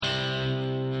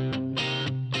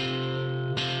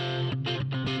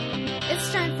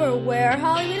For Where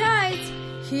Hollywood Hides,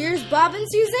 here's Bob and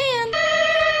Suzanne.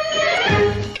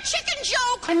 Chicken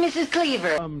joke! I'm Mrs.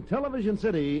 Cleaver. From Television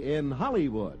City in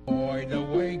Hollywood. Boy, the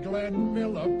way Glenn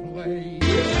Miller plays.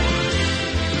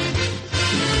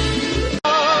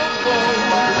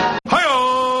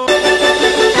 Hi-oh!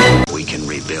 We can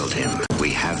rebuild him. We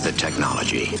have the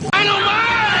technology.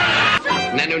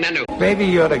 Nanu. Baby,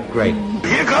 you're the great.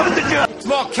 Here comes the judge. It's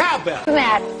more cowbell.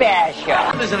 That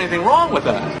fashion. There's anything wrong with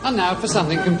that? And now for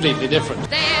something completely different.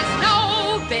 There's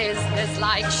no business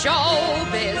like show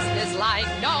business like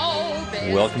no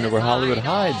business. Welcome to Where Hollywood like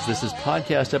Hides. This is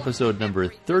podcast episode number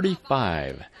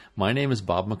 35. My name is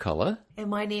Bob McCullough. And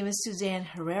my name is Suzanne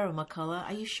Herrera McCullough.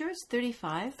 Are you sure it's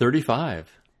 35?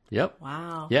 35. Yep.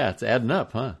 Wow. Yeah, it's adding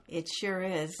up, huh? It sure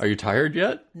is. Are you tired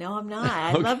yet? No, I'm not.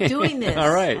 I Okay. love doing this.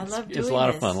 All right. I love doing this. It's a lot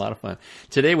of fun.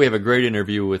 Today we have a great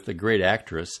interview with a great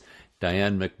actress,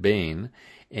 Diane McBain,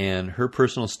 and her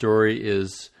personal story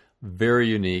is very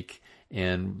unique.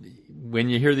 And when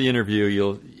you hear the interview,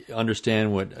 you'll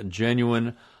understand what a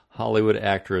genuine Hollywood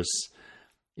actress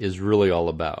is really all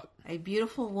about. A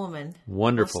beautiful woman.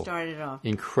 Wonderful. We'll start it off.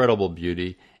 Incredible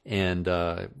beauty. And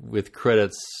with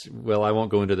credits, well, I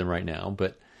won't go into them right now,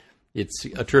 but it's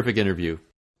a terrific interview.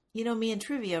 You know me in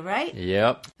trivia, right?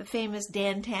 Yep. The famous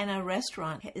Dan Tana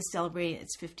restaurant is celebrating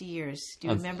its 50 years. Do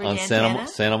you remember on Dan Tana?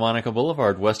 Santa Monica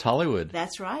Boulevard, West Hollywood.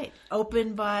 That's right.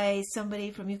 Opened by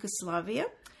somebody from Yugoslavia.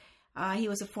 He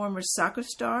was a former soccer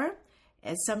star,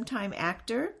 a sometime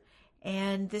actor.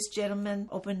 And this gentleman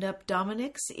opened up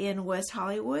Dominic's in West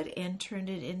Hollywood and turned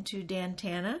it into Dan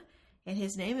Tana. And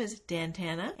his name is Dan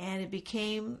Tana. And it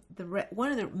became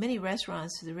one of the many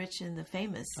restaurants for the rich and the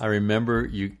famous. I remember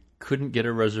you couldn't get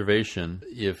a reservation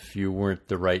if you weren't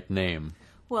the right name.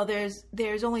 Well,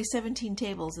 there's only 17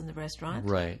 tables in the restaurant.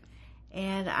 Right.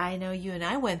 And I know you and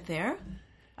I went there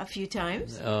a few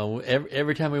times.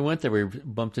 Every time we went there, we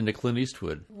bumped into Clint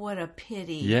Eastwood. What a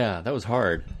pity. Yeah, that was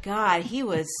hard. God, he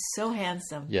was so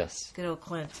handsome. Yes. Good old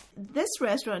Clint. This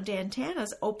restaurant, Dan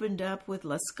Tana's, opened up with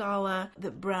La Scala,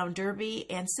 the Brown Derby,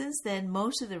 and since then,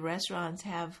 most of the restaurants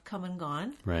have come and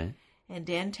gone. Right. And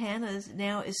Dan Tana's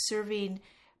now is serving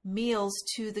meals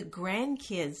to the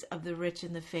grandkids of the rich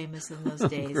and the famous in those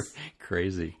days.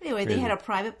 Crazy. Anyway, Crazy. They had a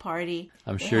private party.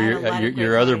 I'm They sure had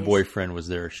your other parties. boyfriend was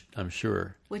there, I'm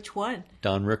sure. Which one?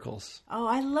 Don Rickles. Oh,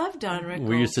 I love Don Rickles.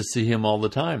 We used to see him all the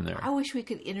time there. I wish we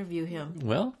could interview him.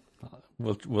 Well,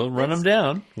 we'll run him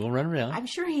down. We'll run him down. I'm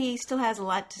sure he still has a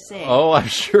lot to say. Oh, I'm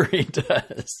sure he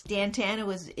does. Dan Tana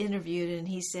was interviewed, and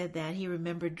he said that he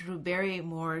remembered Drew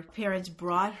Barrymore's parents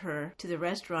brought her to the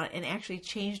restaurant and actually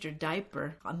changed her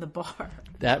diaper on the bar.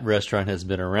 That restaurant has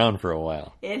been around for a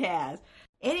while. It has.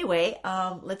 Anyway,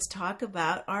 let's talk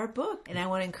about our book. And I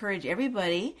want to encourage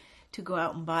everybody to go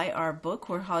out and buy our book,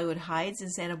 Where Hollywood Hides in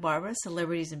Santa Barbara,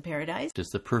 Celebrities in Paradise.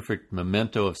 It's the perfect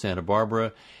memento of Santa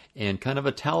Barbara and kind of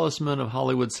a talisman of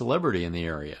Hollywood celebrity in the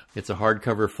area. It's a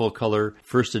hardcover, full-color,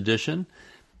 first edition,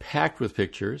 packed with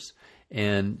pictures.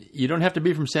 And you don't have to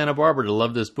be from Santa Barbara to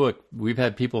love this book. We've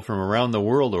had people from around the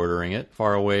world ordering it,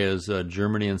 far away as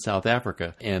Germany and South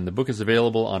Africa. And the book is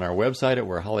available on our website at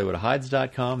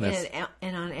wherehollywoodhides.com.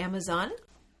 And on Amazon.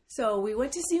 So we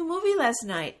went to see a movie last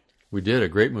night. We did, a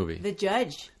great movie. The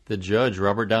Judge. The Judge,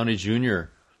 Robert Downey Jr.,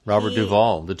 Robert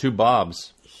Duvall, the two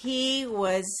Bobs. They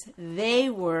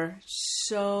were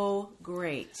so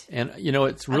great. And, you know,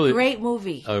 it's really a great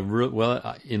movie.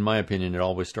 Well, in my opinion, it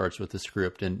always starts with the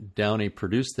script. And Downey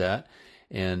produced that.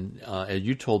 And as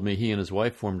you told me, he and his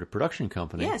wife formed a production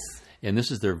company. Yes. And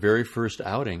this is their very first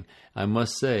outing. I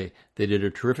must say, they did a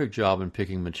terrific job in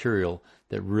picking material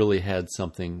that really had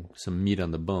some meat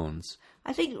on the bones.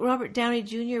 I think Robert Downey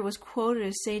Jr. was quoted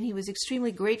as saying he was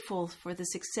extremely grateful for the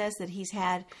success that he's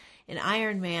had in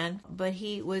Iron Man, but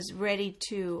he was ready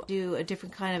to do a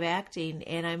different kind of acting.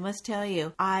 And I must tell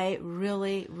you, I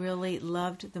really, really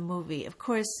loved the movie. Of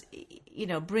course, you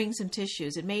know, bring some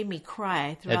tissues. It made me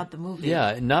cry throughout the movie.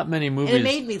 Yeah, not many movies. And it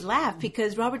made me laugh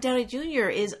because Robert Downey Jr.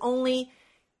 is only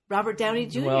Robert Downey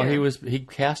Jr. Well, he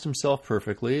cast himself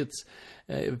perfectly. It's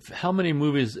how many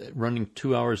movies running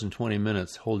 2 hours and 20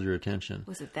 minutes hold your attention?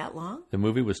 Was it that long? The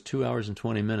movie was 2 hours and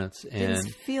 20 minutes, and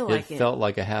it felt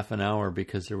like a half an hour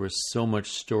because there was so much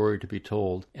story to be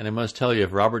told. And I must tell you,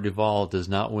 if Robert Duvall does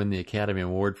not win the Academy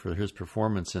Award for his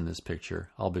performance in this picture,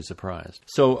 I'll be surprised.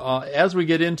 So as we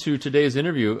get into today's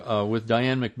interview with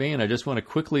Diane McBain, I just want to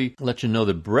quickly let you know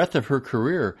the breadth of her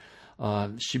career.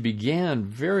 She began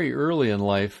very early in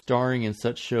life starring in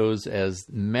such shows as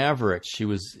Maverick. She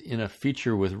was in a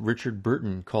feature with Richard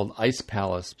Burton called Ice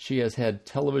Palace. She has had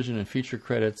television and feature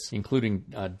credits including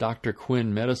Dr.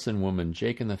 Quinn, Medicine Woman,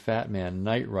 Jake and the Fat Man,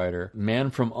 Knight Rider, Man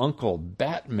from U.N.C.L.E.,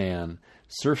 Batman,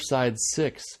 Surfside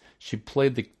 6. She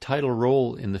played the title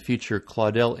role in the feature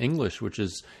Claudelle Inglish, which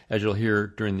is, as you'll hear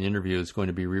during the interview, is going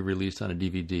to be re-released on a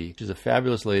DVD. She's a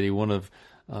fabulous lady, one of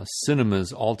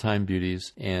cinema's all-time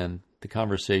beauties, and the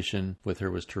conversation with her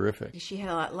was terrific. She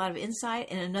had a lot of insight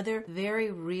and another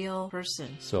very real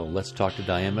person. So let's talk to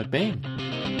Diane McBain.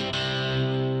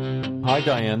 Hi,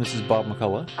 Diane. This is Bob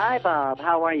McCullough. Hi, Bob.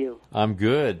 How are you? I'm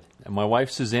good. And my wife,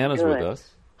 Susanna's with us.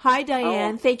 Hi,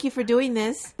 Diane. Thank you for doing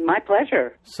this. My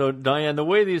pleasure. So, Diane, the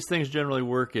way these things generally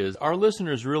work is our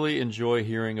listeners really enjoy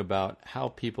hearing about how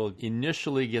people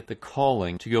initially get the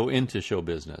calling to go into show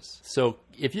business. So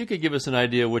if you could give us an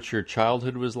idea what your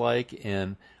childhood was like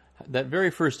and that very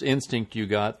first instinct you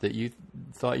got that you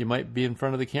thought you might be in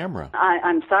front of the camera.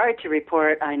 I'm sorry to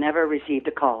report I never received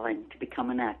a calling to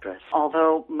become an actress.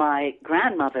 Although my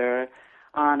grandmother,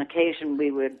 on occasion,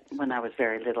 when I was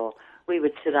very little, we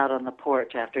would sit out on the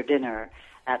porch after dinner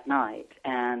at night.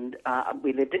 And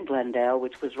we lived in Glendale,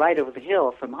 which was right over the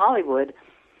hill from Hollywood.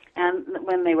 And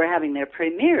when they were having their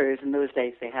premieres, in those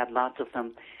days they had lots of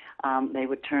them, they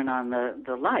would turn on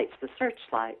the lights, the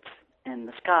searchlights in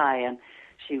the sky. And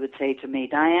she would say to me,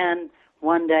 Diane,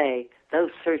 one day those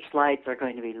searchlights are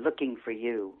going to be looking for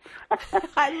you.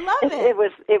 I love it.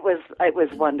 It was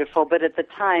wonderful, but at the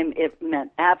time it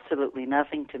meant absolutely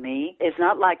nothing to me. It's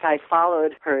not like I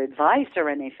followed her advice or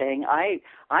anything. I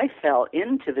fell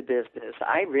into the business.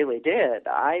 I really did.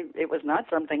 It was not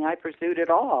something I pursued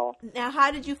at all. Now, how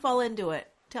did you fall into it?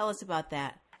 Tell us about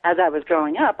that. As I was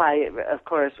growing up, I, of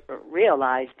course,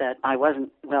 realized that I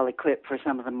wasn't well equipped for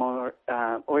some of the more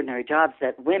ordinary jobs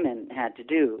that women had to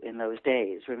do in those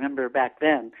days. Remember, back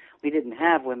then, we didn't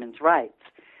have women's rights.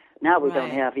 Now we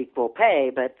don't have equal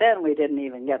pay, but then we didn't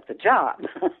even get the job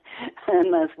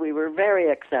unless we were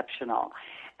very exceptional.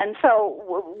 And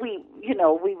so we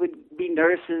would be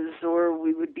nurses or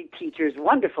we would be teachers,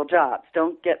 wonderful jobs.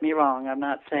 Don't get me wrong. I'm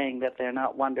not saying that they're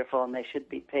not wonderful and they should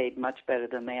be paid much better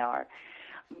than they are.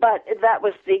 But that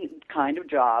was the kind of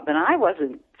job, and I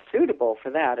wasn't suitable for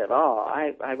that at all.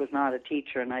 I was not a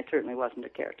teacher, and I certainly wasn't a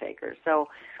caretaker. So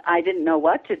I didn't know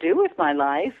what to do with my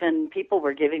life, and people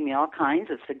were giving me all kinds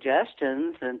of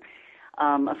suggestions. And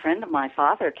a friend of my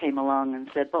father came along and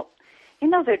said, well,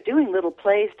 they're doing little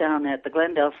plays down at the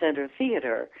Glendale Center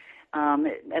Theater.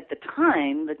 At the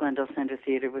time, the Glendale Center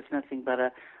Theater was nothing but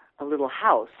a little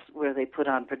house where they put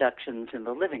on productions in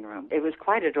the living room. It was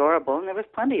quite adorable, and there was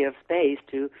plenty of space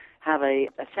to have a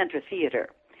center theater,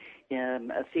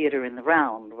 a theater in the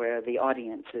round where the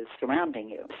audience is surrounding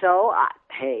you. So,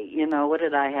 what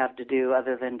did I have to do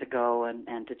other than to go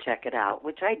and to check it out,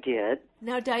 which I did.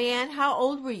 Now, Diane, how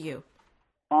old were you?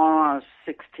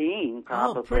 16,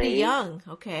 probably. Oh, pretty young.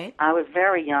 Okay. I was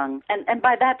very young. And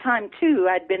by that time, too,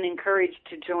 I'd been encouraged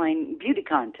to join beauty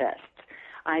contests.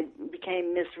 I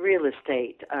became Miss Real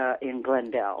Estate in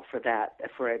Glendale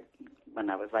when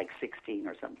I was like 16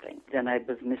 or something. Then I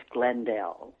was Miss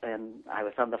Glendale, and I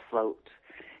was on the float.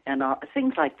 And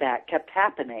things like that kept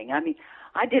happening. I mean,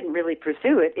 I didn't really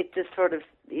pursue it. It just sort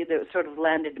of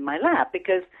landed in my lap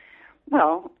because,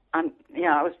 well, I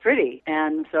was pretty.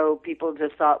 And so people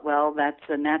just thought, well, that's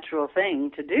a natural thing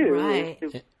to do. Right.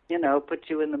 Put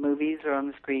you in the movies or on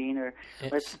the screen, or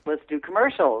let's do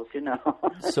commercials.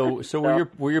 So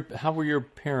how were your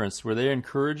parents? Were they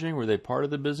encouraging? Were they part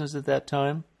of the business at that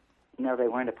time? No, they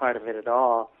weren't a part of it at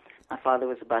all. My father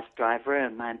was a bus driver,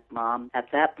 and my mom, at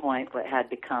that point, had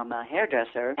become a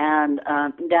hairdresser. And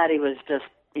Daddy was just,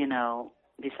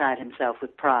 beside himself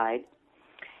with pride.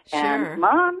 Sure. And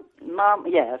Mom,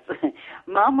 yes,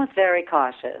 Mom was very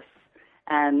cautious.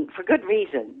 And for good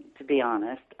reason, to be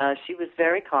honest. She was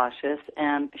very cautious,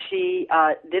 and she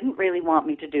didn't really want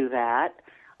me to do that.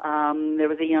 There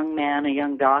was a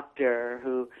young doctor,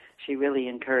 who she really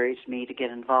encouraged me to get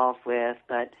involved with,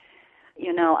 but,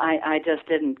 I just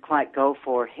didn't quite go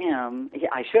for him.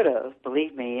 I should have,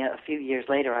 believe me. A few years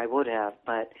later I would have,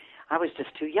 but I was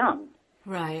just too young.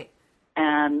 Right.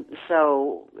 And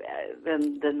so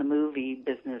then the movie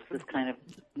business was kind of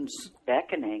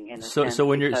beckoning in a sense. So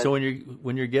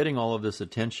when you're getting all of this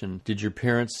attention, did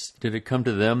it come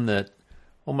to them that,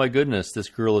 oh my goodness, this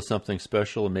girl is something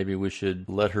special and maybe we should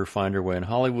let her find her way in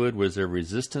Hollywood? Was there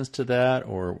resistance to that,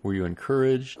 or were you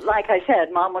encouraged? Like I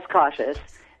said, Mom was cautious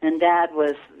and Dad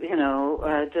was,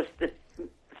 just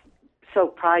so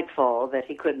prideful that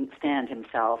he couldn't stand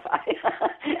himself.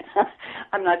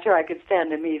 I'm not sure I could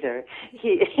stand him either.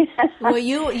 Well,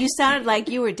 you sounded like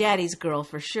you were Daddy's girl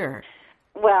for sure.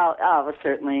 Well,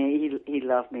 certainly he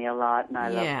loved me a lot, and I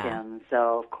loved him.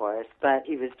 So of course, but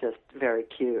he was just very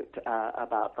cute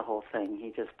about the whole thing.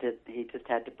 He just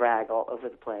had to brag all over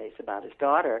the place about his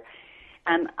daughter,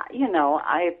 and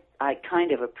I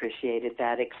kind of appreciated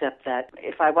that, except that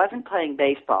if I wasn't playing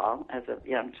baseball as a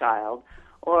young child,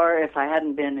 or if I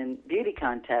hadn't been in beauty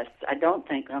contests, I don't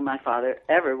think my father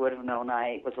ever would have known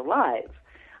I was alive.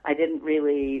 I didn't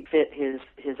really fit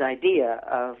his idea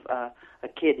of a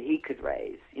kid he could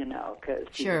raise, because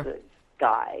he was a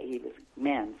guy. He was a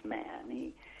man's man.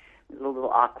 He was a little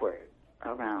awkward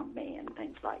around me and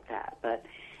things like that.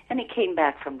 And he came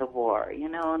back from the war,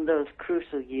 in those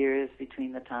crucial years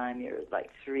between the time you're like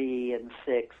 3 and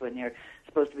 6, when you're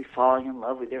supposed to be falling in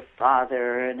love with your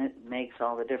father, and it makes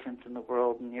all the difference in the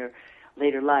world in your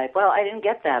later life. Well, I didn't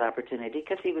get that opportunity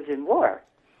because he was in war.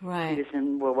 Right. He was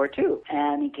in World War II,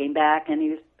 and he came back, and he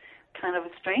was kind of a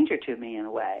stranger to me in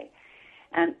a way.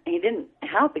 And he didn't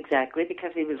help exactly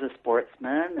because he was a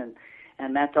sportsman,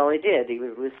 and that's all he did. He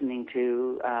was listening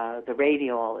to the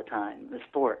radio all the time, the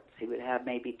sports. He would have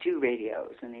maybe 2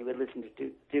 radios, and he would listen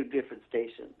to 2 different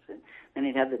stations. And then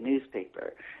he'd have the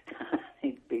newspaper.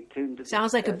 He'd be tuned to.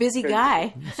 Sounds like a busy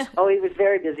guy. Oh, he was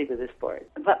very busy with his sports.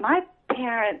 But my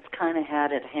parents kind of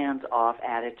had a hands-off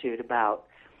attitude about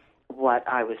what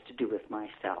I was to do with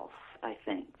myself, I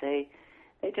think. They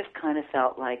just kind of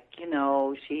felt like,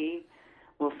 she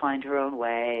will find her own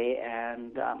way,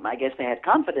 and I guess they had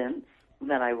confidence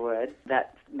that I would.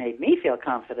 That made me feel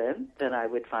confident that I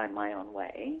would find my own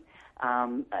way.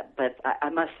 But I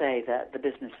must say that the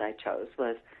business I chose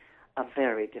was a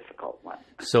very difficult one.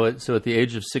 So at the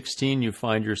age of 16, you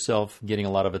find yourself getting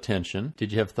a lot of attention.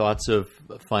 Did you have thoughts of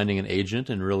finding an agent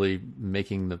and really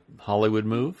making the Hollywood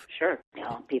move? Sure.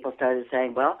 People started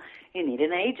saying, well, you need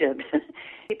an agent.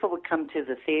 People would come to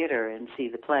the theater and see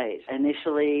the plays.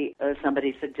 Initially,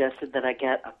 somebody suggested that I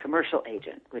get a commercial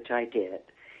agent, which I did.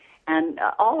 And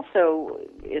also,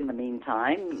 in the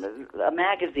meantime,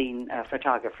 magazine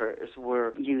photographers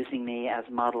were using me as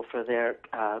a model for their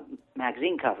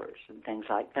magazine covers and things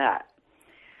like that.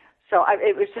 So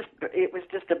it was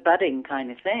just a budding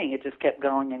kind of thing. It just kept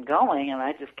going and going, and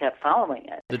I just kept following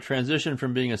it. The transition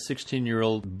from being a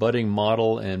 16-year-old budding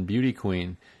model and beauty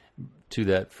queen to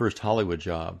that first Hollywood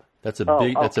job, that's a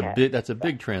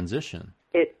big transition.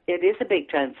 It is a big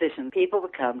transition. People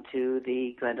would come to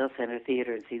the Glendale Center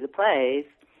Theater and see the plays,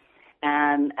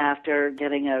 and after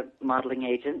getting a modeling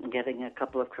agent and getting a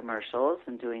couple of commercials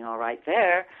and doing all right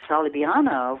there, Solly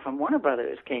Biano from Warner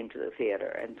Brothers came to the theater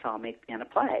and saw me in a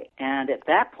play. And at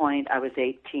that point, I was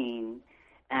 18,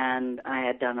 and I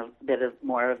had done a bit of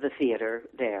more of the theater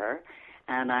there,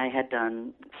 and I had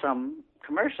done some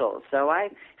commercials. So I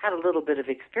had a little bit of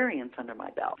experience under my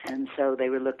belt. And so they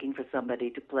were looking for somebody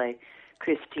to play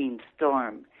Christine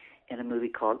Storm in a movie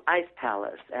called Ice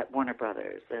Palace at Warner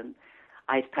Brothers. And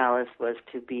Ice Palace was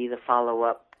to be the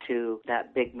follow-up to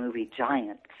that big movie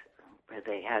Giant, where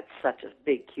they had such a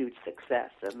big, huge success,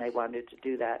 and they wanted to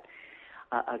do that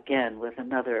again with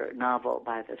another novel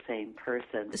by the same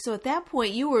person. So at that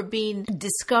point, you were being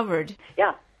discovered.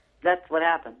 Yeah, that's what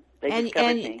happened. They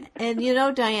discovered me.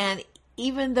 And Diane,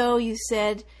 even though you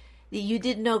said you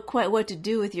didn't know quite what to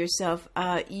do with yourself,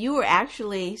 you were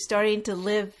actually starting to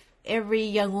live every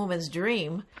young woman's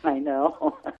dream. I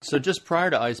know. So just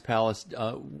prior to Ice Palace,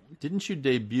 didn't you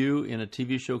debut in a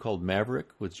TV show called Maverick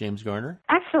with James Garner?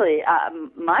 Actually,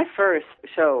 my first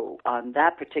show on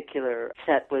that particular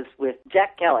set was with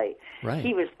Jack Kelly. Right.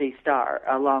 He was the star,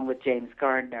 along with James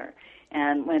Garner.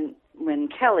 And when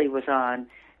Kelly was on,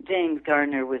 James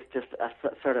Garner was just a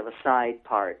sort of a side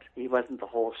part. He wasn't the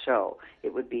whole show.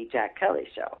 It would be Jack Kelly's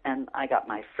show. And I got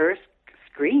my first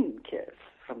screen kiss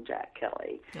from Jack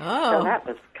Kelly. Oh. So that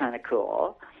was kind of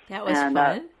cool. That was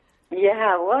fun.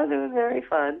 Yeah, it was very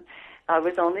fun. I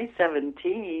was only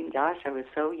 17. Gosh, I was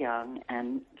so young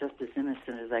and just as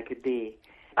innocent as I could be.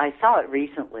 I saw it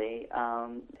recently,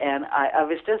 and I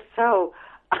was just so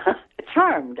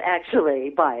charmed,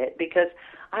 actually, by it, because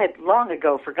I had long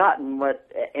ago forgotten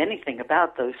anything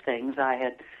about those things. I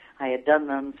had done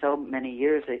them so many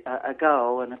years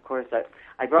ago, and of course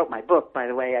I wrote my book, by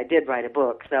the way. I did write a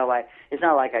book, so it's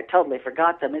not like I totally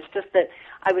forgot them. It's just that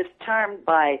I was charmed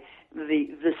by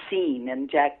the scene and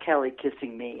Jack Kelly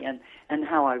kissing me and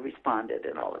how I responded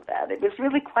and all of that. It was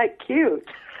really quite cute.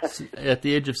 At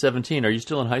the age of 17, are you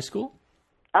still in high school?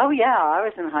 Oh, yeah, I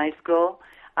was in high school.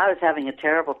 I was having a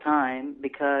terrible time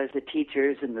because the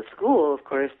teachers in the school, of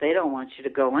course, they don't want you to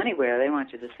go anywhere. They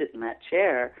want you to sit in that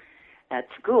chair. at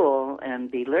school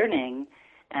and be learning,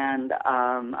 and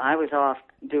I was off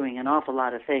doing an awful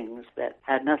lot of things that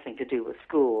had nothing to do with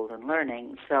school and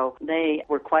learning. So they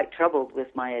were quite troubled with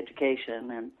my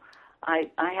education, and I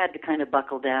had to kind of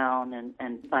buckle down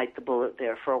and bite the bullet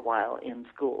there for a while in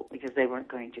school because they weren't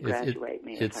going to graduate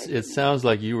me. It sounds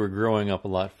like you were growing up a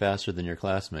lot faster than your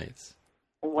classmates.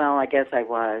 Well, I guess I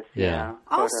was, yeah.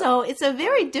 Also, it's a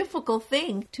very difficult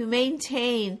thing to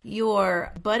maintain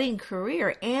your budding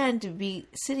career and to be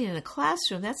sitting in a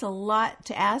classroom. That's a lot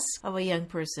to ask of a young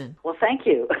person. Well, thank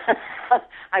you.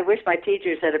 I wish my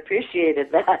teachers had appreciated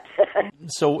that.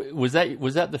 So was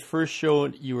that the first show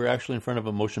you were actually in front of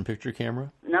a motion picture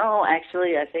camera? No,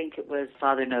 actually, I think it was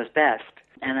Father Knows Best.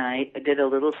 And I did a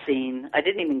little scene. I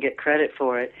didn't even get credit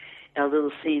for it. A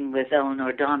little scene with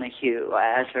Eleanor Donahue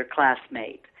as her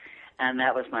classmate, and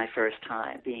that was my first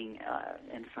time being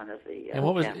in front of the and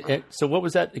what camera. So what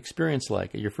was that experience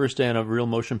like? Your first day on a real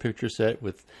motion picture set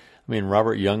with,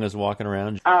 Robert Young is walking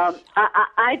around?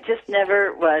 I just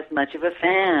never was much of a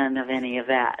fan of any of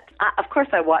that. Of course,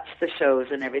 I watched the shows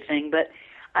and everything, but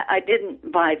I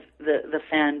didn't buy the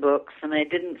fan books, and I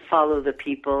didn't follow the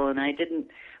people, and I didn't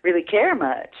really care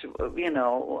much,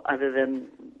 other than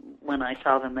when I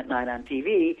saw them at night on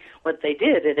TV, what they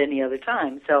did at any other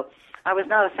time. So I was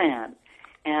not a fan.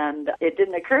 And it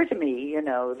didn't occur to me,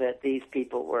 that these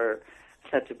people were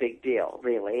such a big deal,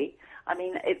 really.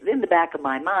 In the back of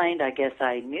my mind, I guess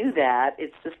I knew that.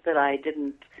 It's just that I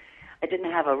didn't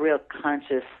have a real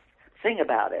conscious thing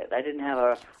about it. I didn't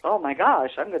have oh my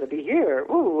gosh, I'm going to be here.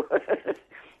 Ooh.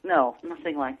 No,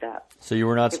 nothing like that. So you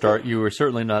were not you were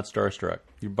certainly not starstruck.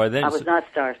 By then, I was not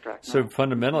starstruck. So no.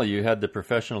 Fundamentally, you had the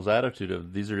professional's attitude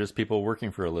of these are just people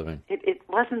working for a living. It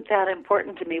wasn't that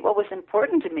important to me. What was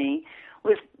important to me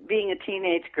was being a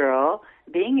teenage girl,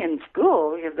 being in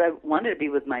school because I wanted to be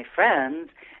with my friends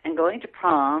and going to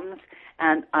proms,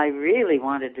 and I really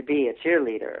wanted to be a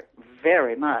cheerleader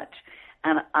very much.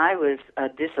 And I was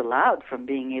disallowed from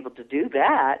being able to do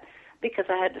that because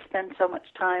I had to spend so much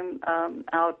time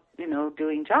out,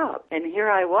 doing jobs. And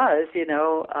here I was,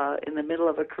 in the middle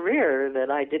of a career that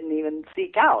I didn't even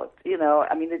seek out.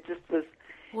 It just was,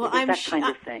 that kind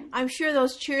of thing. I'm sure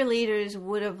those cheerleaders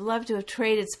would have loved to have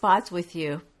traded spots with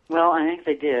you. Well, I think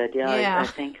they did. Yeah. I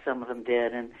think some of them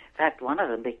did. And in fact, one of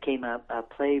them became a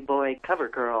Playboy cover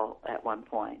girl at one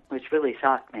point, which really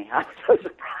shocked me. I was so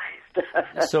surprised.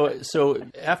 So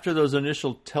after those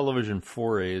initial television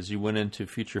forays, you went into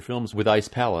feature films with Ice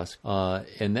Palace,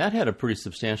 and that had a pretty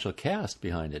substantial cast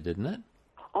behind it, didn't it?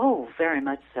 Oh, very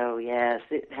much so, yes.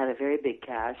 It had a very big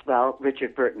cast. Well,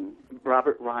 Richard Burton,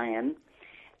 Robert Ryan,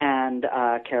 and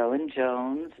Carolyn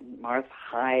Jones, Martha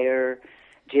Heyer,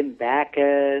 Jim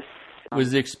Backus.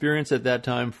 Was the experience at that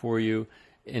time for you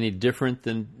any different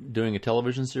than doing a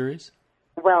television series?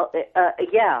 Well,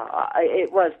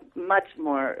 it was much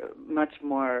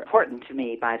more important to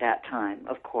me by that time,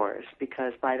 of course,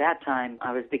 because by that time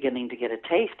I was beginning to get a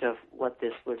taste of what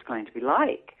this was going to be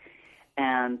like,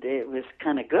 and it was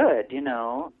kind of good,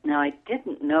 Now, I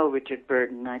didn't know Richard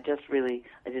Burton. I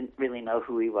didn't really know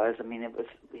who he was.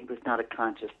 He was not a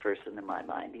conscious person in my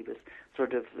mind. He was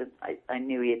sort of, I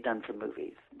knew he had done some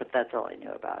movies, but that's all I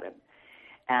knew about him.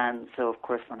 And so, of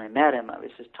course, when I met him, I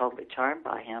was just totally charmed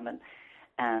by him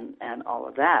and all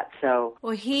of that. So,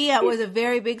 well, he was a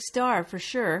very big star for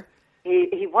sure.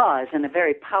 He was, and a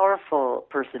very powerful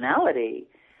personality,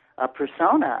 a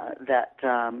persona that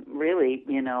really,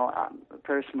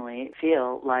 personally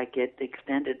feel like it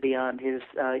extended beyond his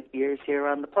years here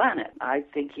on the planet. I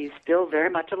think he's still very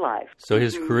much alive. So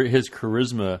his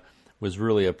charisma was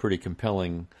really a pretty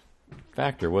compelling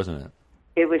factor, wasn't it?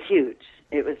 It was huge.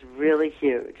 It was really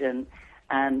huge, and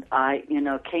I,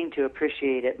 came to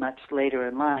appreciate it much later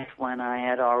in life when I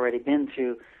had already been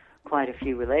through quite a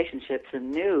few relationships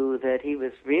and knew that he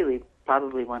was really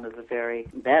probably one of the very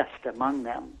best among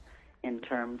them in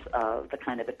terms of the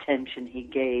kind of attention he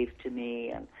gave to me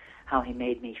and how he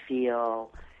made me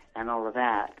feel and all of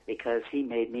that, because he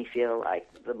made me feel like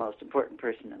the most important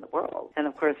person in the world. And,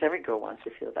 of course, every girl wants to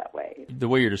feel that way. The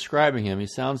way you're describing him, he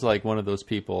sounds like one of those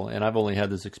people, and I've only had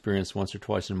this experience once or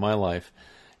twice in my life,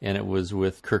 and it was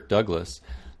with Kirk Douglas.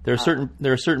 There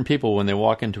are certain people, when they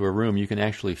walk into a room, you can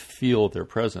actually feel their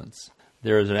presence.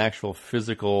 There is an actual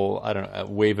physical, a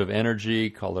wave of energy,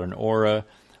 call it an aura,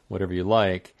 whatever you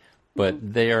like,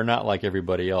 but they are not like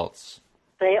everybody else.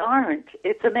 They aren't.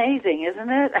 It's amazing,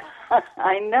 isn't it?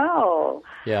 I know.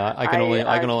 Yeah, I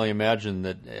can only imagine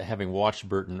that, having watched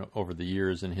Burton over the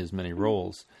years in his many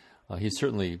roles, he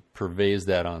certainly purveys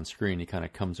that on screen. He kind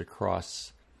of comes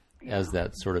across as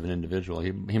that sort of an individual.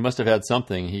 He must have had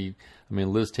something.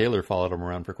 Liz Taylor followed him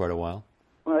around for quite a while.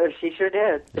 Well, she sure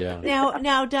did. Yeah.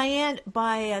 Now, Diane,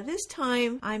 by this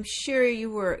time, I'm sure you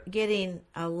were getting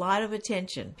a lot of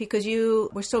attention because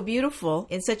you were so beautiful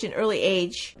in such an early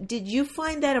age. Did you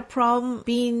find that a problem,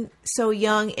 being so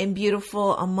young and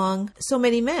beautiful among so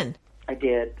many men? I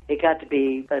did. It got to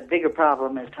be a bigger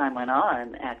problem as time went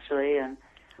on, actually,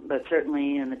 but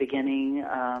certainly in the beginning,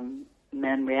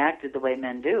 men reacted the way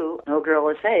men do. No girl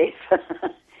is safe.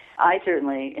 I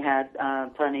certainly had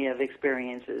plenty of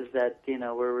experiences that,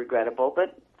 were regrettable,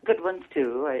 but good ones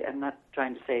too. I'm not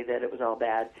trying to say that it was all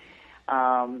bad.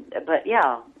 But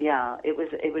yeah, it was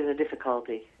a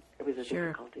difficulty. It was a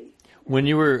difficulty. When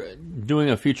you were doing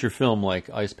a feature film like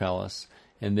Ice Palace,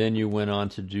 and then you went on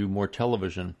to do more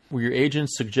television, were your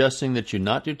agents suggesting that you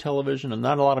not do television? And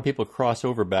not a lot of people cross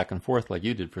over back and forth like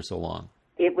you did for so long.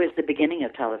 It was the beginning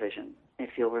of television.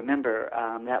 If you'll remember,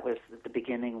 that was the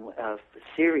beginning of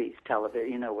series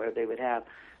television, where they would have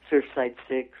Surfside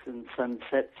 6 and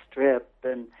Sunset Strip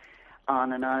and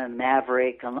on, and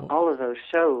Maverick, and all of those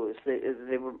shows.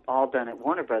 They were all done at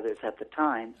Warner Brothers at the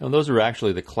time. And those are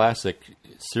actually the classic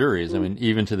series. I mean,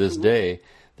 even to this day,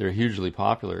 they're hugely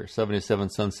popular. 77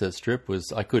 Sunset Strip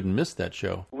I couldn't miss that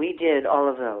show. We did all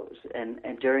of those, and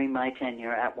during my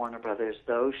tenure at Warner Brothers,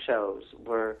 those shows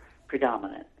were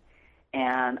predominant.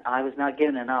 And I was not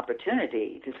given an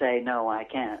opportunity to say, no, I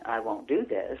can't, I won't do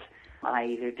this. I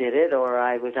either did it or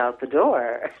I was out the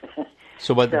door.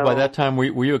 So by that time,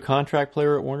 were you a contract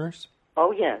player at Warner's?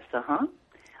 Oh, yes,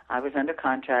 I was under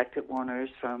contract at Warner's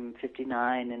from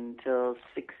 59 until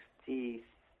 63,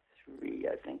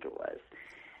 I think it was.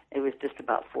 It was just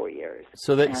about 4 years.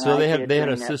 So they had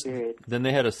a system. Then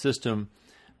they had a system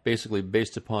basically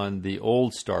based upon the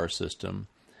old Star system.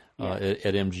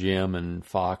 At MGM and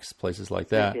Fox, places like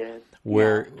that,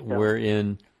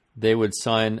 wherein they would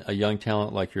sign a young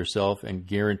talent like yourself and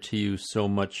guarantee you so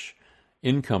much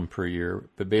income per year,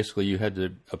 but basically you had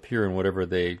to appear in whatever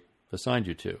they assigned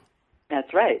you to.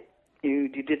 That's right. You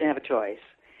didn't have a choice.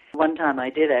 One time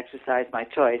I did exercise my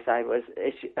choice. I was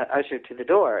ushered to the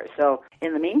door. So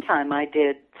in the meantime, I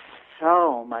did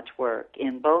so much work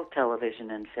in both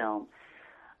television and film.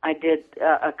 I did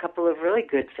a couple of really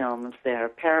good films there.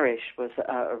 Parrish was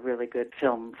a really good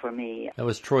film for me. That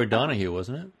was Troy Donahue,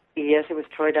 wasn't it? Yes, it was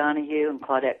Troy Donahue and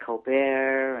Claudette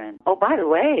Colbert. And by the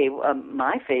way,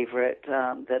 my favorite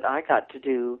that I got to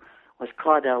do was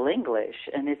Claudelle English,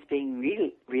 and it's being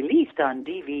released on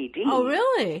DVD. Oh,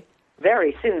 really?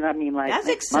 Very soon. I mean, like that's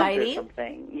next month exciting. Or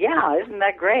something. Yeah, isn't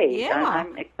that great? Yeah,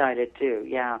 I'm excited too.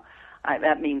 Yeah,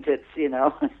 that means it's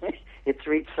it's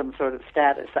reached some sort of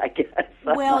status, I guess.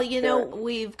 Well,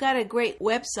 we've got a great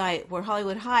website where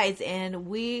Hollywood hides, and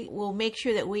we will make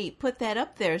sure that we put that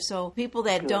up there so people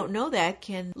that don't know that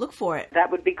can look for it. That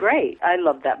would be great. I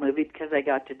love that movie because I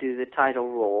got to do the title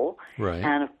role. Right.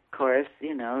 And, of course,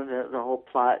 the whole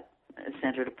plot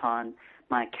centered upon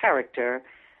my character,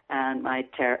 and my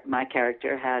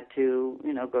character had to,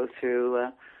 go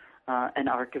through an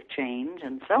arc of change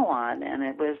and so on, and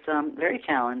it was very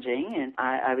challenging, and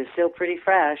I was still pretty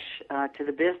fresh to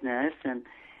the business and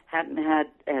hadn't had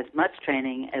as much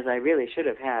training as I really should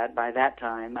have had by that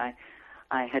time.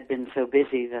 I had been so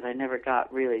busy that I never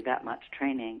got really that much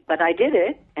training. But I did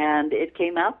it, and it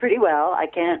came out pretty well. I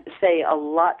can't say a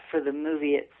lot for the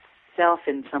movie itself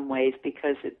in some ways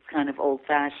because it's kind of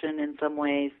old-fashioned in some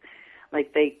ways.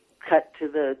 Like they cut to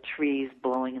the trees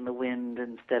blowing in the wind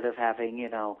instead of having,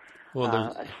 a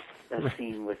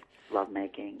scene with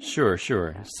lovemaking. Sure.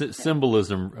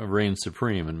 Symbolism reigns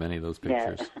supreme in many of those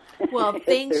pictures. Yeah. Well,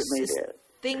 things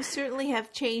certainly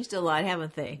have changed a lot,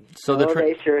 haven't they?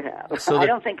 They sure have. I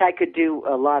don't think I could do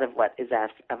a lot of what is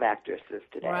asked of actresses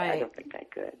today. Right. I don't think I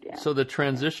could. Yeah. So the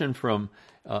transition from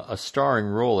a starring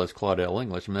role as Claudelle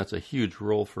English, that's a huge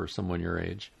role for someone your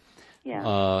age.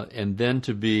 Yeah. And then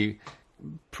to be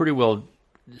pretty well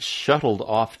shuttled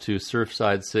off to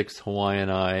Surfside 6, Hawaiian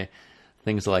Eye,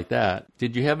 things like that.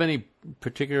 Did you have any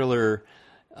particular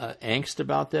angst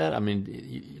about that? I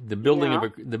mean, the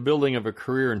building of a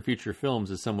career in feature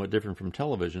films is somewhat different from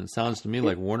television. It sounds to me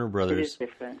like Warner Brothers. It is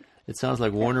different. It sounds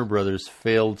like Warner Brothers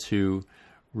failed to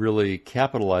really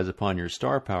capitalize upon your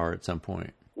star power at some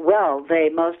point. Well, they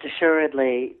most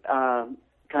assuredly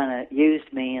kind of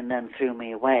used me and then threw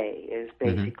me away is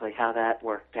basically how that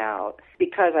worked out.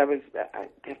 Because I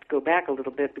have to go back a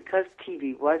little bit, because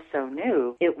TV was so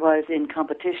new, it was in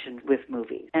competition with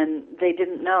movies. And they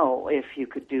didn't know if you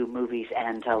could do movies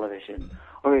and television,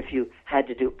 or if you had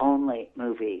to do only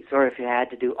movies, or if you had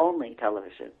to do only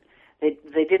television.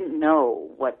 They didn't know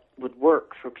what would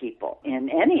work for people in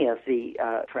any of the,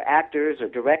 for actors or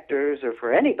directors or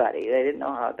for anybody. They didn't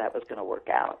know how that was going to work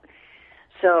out.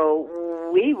 So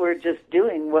we were just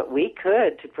doing what we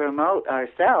could to promote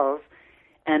ourselves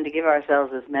and to give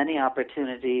ourselves as many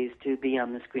opportunities to be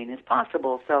on the screen as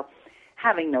possible. So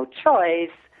having no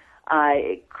choice,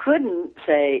 I couldn't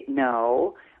say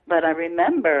no, but I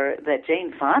remember that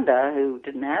Jane Fonda, who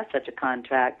didn't have such a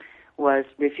contract, was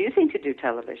refusing to do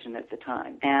television at the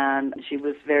time. And she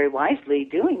was very wisely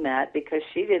doing that because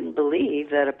she didn't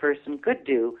believe that a person could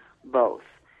do both.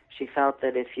 She felt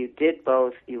that if you did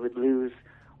both, you would lose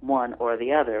one or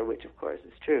the other, which of course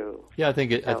is true. Yeah, I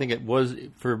think it was,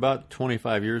 for about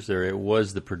 25 years there, it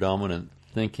was the predominant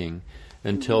thinking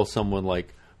until someone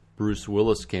like Bruce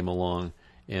Willis came along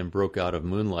and broke out of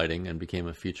moonlighting and became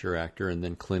a feature actor, and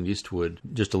then Clint Eastwood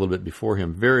just a little bit before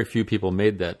him. Very few people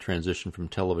made that transition from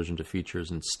television to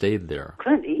features and stayed there.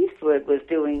 Clint Eastwood was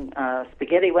doing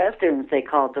spaghetti westerns, they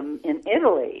called them, in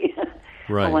Italy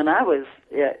Right. when I was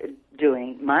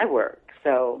doing my work.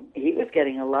 So he was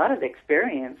getting a lot of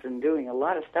experience and doing a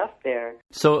lot of stuff there.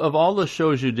 So of all the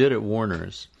shows you did at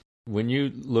Warner's, when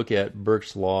you look at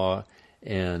Burke's Law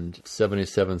and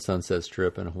 77 Sunset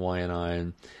Strip and Hawaiian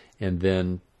Eye and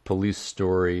then Police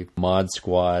Story, Mod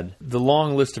Squad, the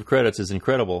long list of credits is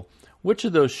incredible. Which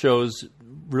of those shows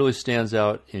really stands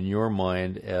out in your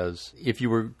mind as, if you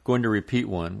were going to repeat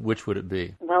one, which would it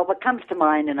be? Well, what comes to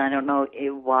mind, and I don't know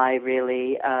why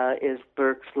really, is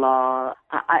Burke's Law.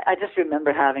 I just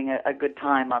remember having a good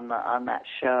time on that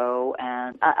show,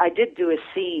 and I did do a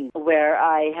scene where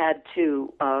I had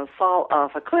to fall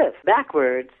off a cliff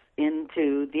backwards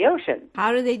into the ocean.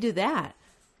 How do they do that?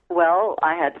 Well,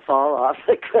 I had to fall off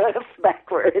the cliff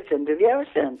backwards into the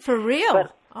ocean. For real?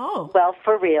 But, well,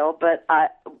 for real, but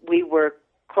we were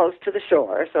close to the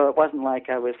shore, so it wasn't like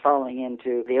I was falling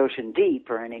into the ocean deep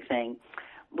or anything.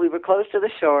 We were close to the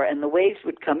shore, and the waves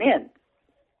would come in.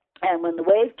 And when the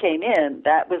wave came in,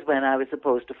 that was when I was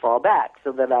supposed to fall back,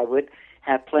 so that I would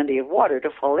have plenty of water to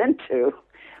fall into,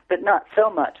 but not so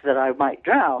much that I might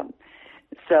drown.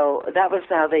 So that was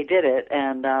how they did it,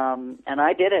 and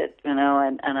I did it, and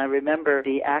I remember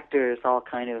the actors all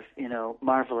kind of,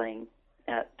 marveling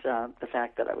at the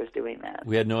fact that I was doing that.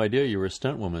 We had no idea you were a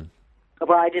stunt woman.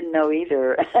 Well, I didn't know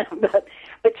either, but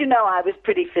I was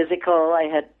pretty physical. I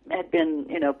had been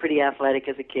pretty athletic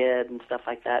as a kid and stuff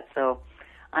like that. So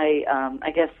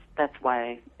I guess that's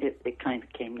why it kind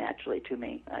of came naturally to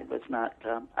me. I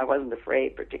wasn't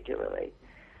afraid particularly.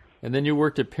 And then you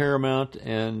worked at Paramount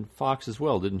and Fox as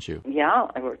well, didn't you? Yeah,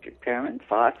 I worked at Paramount,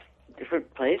 Fox,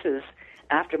 different places.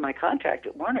 After my contract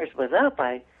at Warner's was up,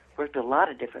 I worked a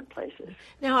lot of different places.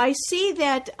 Now, I see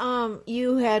that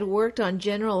you had worked on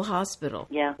General Hospital.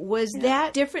 Yeah. Was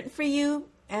that different for you?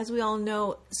 As we all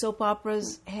know, soap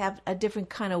operas have a different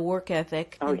kind of work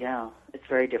ethic. Oh, yeah. It's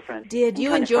very different. Did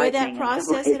you enjoy that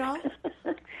process at all?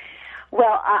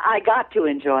 Well, I got to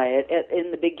enjoy it.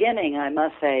 In the beginning, I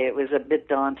must say, it was a bit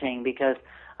daunting because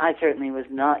I certainly was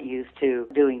not used to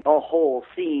doing a whole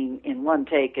scene in one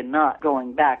take and not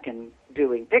going back and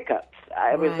doing pickups.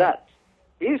 I was not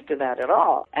used to that at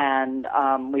all. And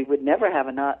we would never have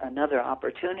another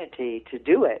opportunity to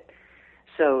do it.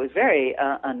 So it was very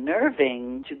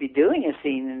unnerving to be doing a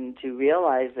scene and to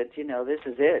realize that, this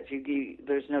is it.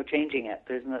 There's no changing it.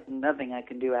 There's nothing I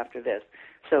can do after this.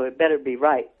 So it better be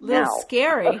right now. A little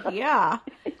scary, yeah.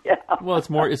 Yeah. Well, it's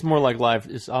more like live.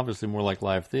 It's obviously more like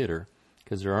live theater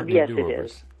because there aren't any do-overs. Yes, it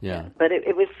is. Yeah. But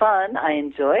it was fun. I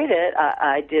enjoyed it.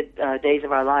 I did Days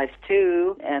of Our Lives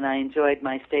too, and I enjoyed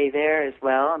my stay there as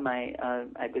well. And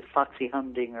I was Foxy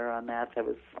Humdinger on that. That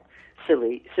was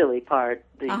silly part.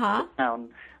 The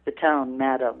town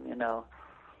madam,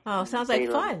 Oh, sounds like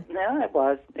fun. No, it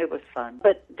was. It was fun.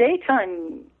 But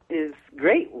daytime is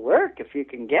great work if you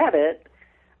can get it.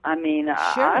 I mean,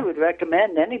 sure. I would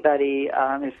recommend anybody,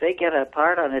 if they get a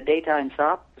part on a daytime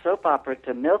soap opera,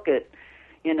 to milk it,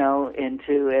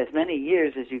 into as many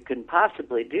years as you can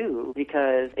possibly do,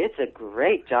 because it's a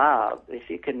great job if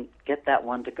you can get that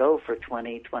one to go for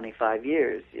 20, 25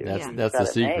 years. That's the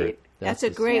secret. That's a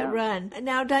great run.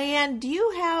 Now, Diane, do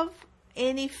you have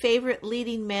any favorite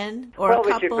leading men or a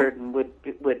couple? Richard Burton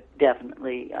would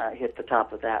definitely hit the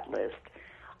top of that list.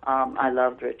 I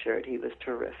loved Richard. He was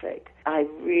terrific. I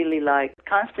really liked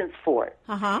Constance Fort.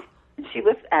 Uh-huh. She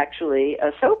was actually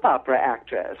a soap opera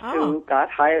actress who got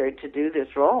hired to do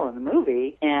this role in the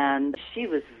movie, and she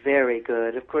was very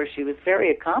good. Of course, she was very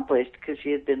accomplished because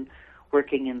she had been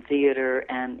working in theater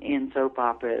and in soap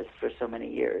operas for so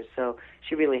many years. So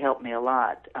she really helped me a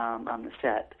lot on the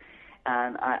set,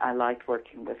 and I liked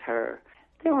working with her.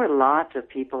 There were lots of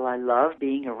people I loved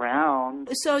being around.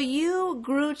 So you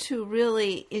grew to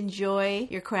really enjoy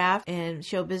your craft and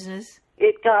show business?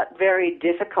 it got very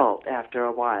difficult after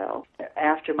a while.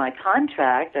 After my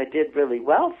contract, I did really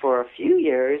well for a few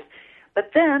years,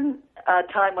 but then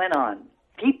time went on.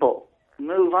 People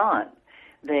move on.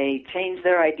 They change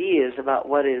their ideas about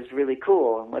what is really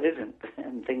cool and what isn't,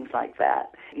 and things like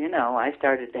that. You know, I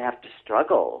started to have to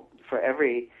struggle for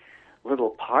every little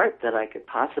part that I could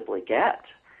possibly get,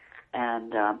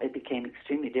 and it became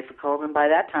extremely difficult. And by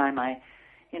that time, I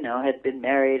had been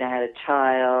married, I had a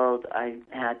child, I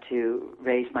had to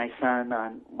raise my son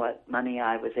on what money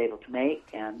I was able to make.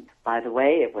 And by the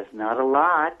way, it was not a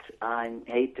lot. I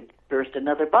hate to burst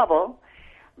another bubble,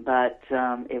 but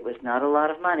it was not a lot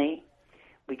of money.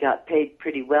 We got paid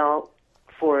pretty well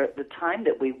for the time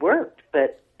that we worked,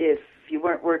 but if you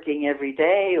weren't working every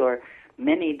day or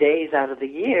many days out of the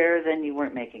year, then you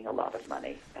weren't making a lot of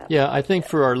money. Yeah, I think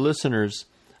for our listeners,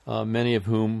 many of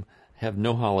whom have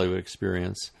no Hollywood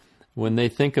experience, when they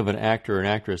think of an actor or an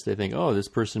actress, they think, oh, this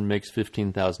person makes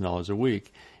 $15,000 a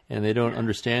week, and they don't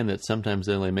understand that sometimes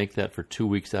they only make that for 2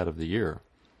 weeks out of the year.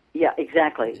 Yeah,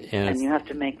 exactly. And you have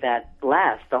to make that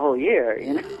last the whole year,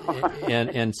 you know.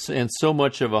 and so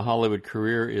much of a Hollywood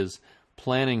career is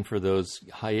planning for those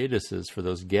hiatuses, for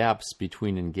those gaps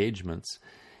between engagements,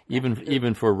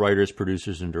 even for writers,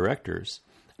 producers, and directors.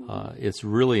 It's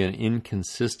really an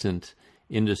inconsistent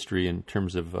industry in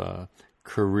terms of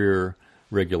career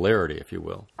regularity, if you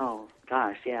will. Oh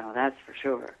gosh, yeah, that's for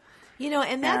sure. You know,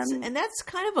 and that's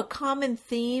kind of a common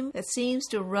theme that seems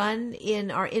to run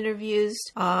in our interviews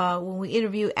when we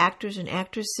interview actors and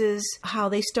actresses, how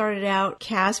they started out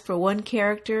cast for one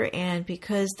character, and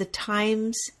because the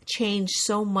times changed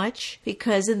so much,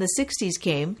 because in the 60s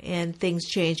came and things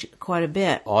changed quite a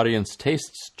bit. Audience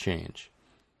tastes change.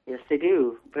 Yes, they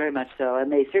do, very much so,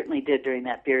 and they certainly did during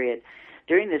that period.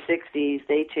 During the 60s,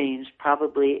 they changed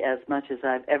probably as much as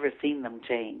I've ever seen them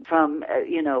change. From,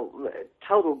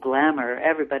 total glamour,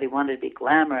 everybody wanted to be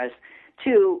glamorous,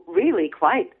 to really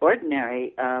quite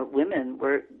ordinary women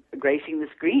were gracing the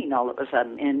screen all of a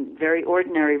sudden in very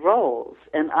ordinary roles.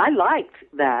 And I liked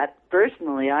that.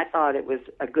 Personally, I thought it was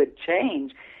a good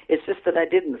change. It's just that I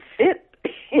didn't fit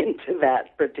into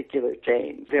that particular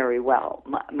change very well.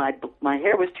 My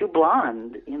hair was too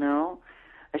blonde, you know.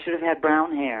 I should have had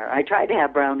brown hair. I tried to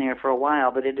have brown hair for a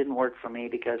while, but it didn't work for me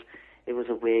because it was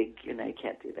a wig. You know, you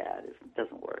can't do that. It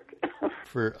doesn't work.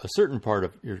 For a certain part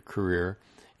of your career,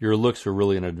 your looks were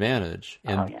really an advantage.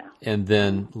 And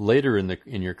then later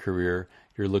in your carear,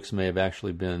 your looks may have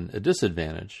actually been a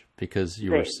disadvantage because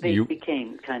they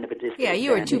became kind of a disadvantage. Yeah,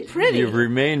 you were too pretty. You've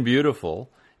remained beautiful.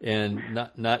 And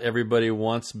not everybody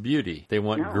wants beauty. They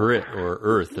want grit or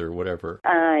earth or whatever.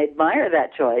 I admire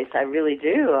that choice. I really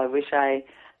do. I wish I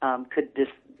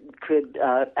could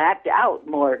act out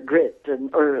more grit and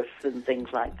earth and things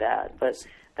like that. But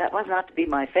that was not to be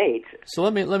my fate. So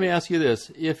let me ask you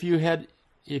this: if you had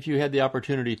the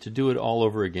opportunity to do it all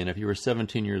over again, if you were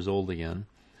 17 years old again,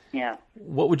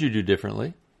 what would you do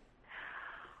differently?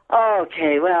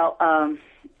 Okay, well,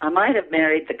 I might have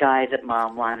married the guy that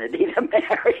Mom wanted me to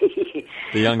marry.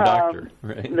 The young doctor,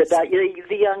 right?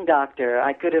 The young doctor.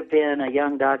 I could have been a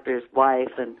young doctor's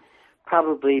wife and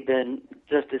probably been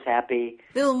just as happy.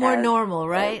 A little more normal,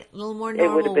 right? A little more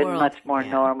normal. It would have been much more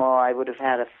normal. I would have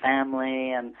had a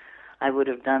family, and I would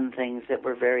have done things that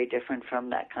were very different from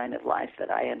that kind of life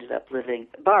that I ended up living.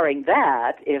 Barring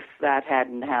that, if that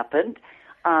hadn't happened,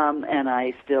 and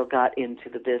I still got into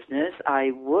the business,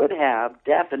 I would have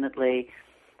definitely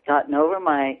gotten over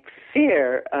my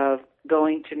fear of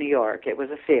going to New York. It was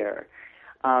a fear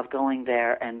of going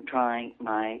there and trying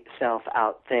myself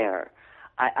out there.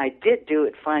 I did do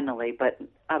it finally, but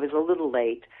I was a little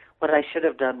late. What I should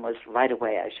have done was right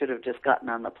away. I should have just gotten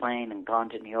on the plane and gone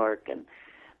to New York and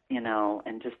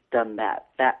just done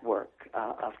that work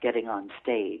of getting on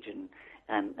stage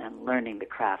and learning the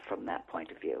craft from that point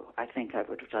of view. I think I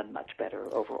would have done much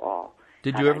better overall.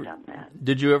 Did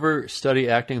you ever study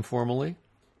acting formally?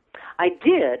 I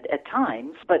did at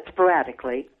times, but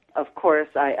sporadically. Of course,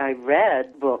 I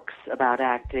read books about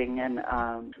acting and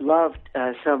loved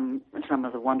some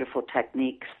of the wonderful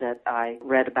techniques that I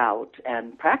read about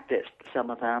and practiced some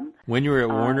of them. When you were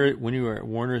at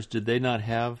Warner's, did they not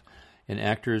have an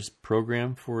actor's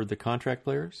program for the contract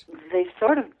players? They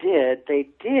sort of did. They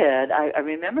did. I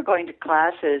remember going to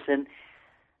classes and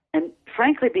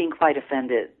frankly being quite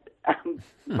offended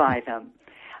by them,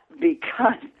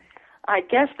 because I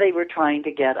guess they were trying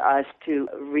to get us to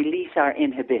release our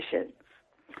inhibitions.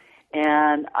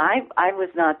 And I was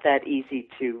not that easy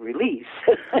to release.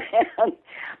 And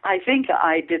I think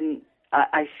I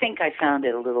found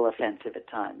it a little offensive at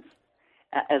times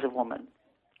as a woman.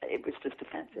 It was just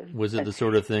offensive. Was it the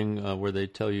sort of thing where they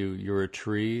tell you you're a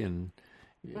tree and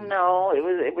No,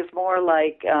 it was more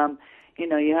like,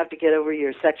 you have to get over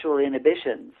your sexual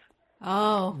inhibitions.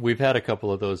 Oh. We've had a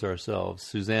couple of those ourselves.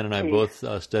 Suzanne and I both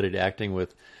studied acting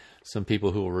with some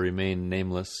people who will remain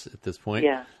nameless at this point.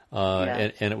 Yeah.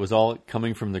 And it was all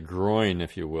coming from the groin,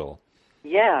 if you will.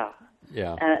 Yeah.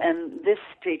 Yeah. And this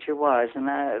teacher was, and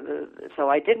so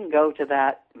I didn't go to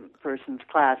that person's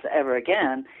class ever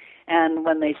again. And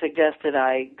when they suggested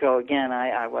I go again,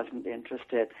 I wasn't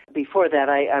interested. Before that,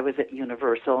 I was at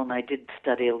Universal, and I did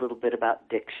study a little bit about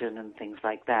diction and things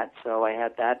like that, so I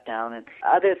had that down. And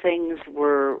other things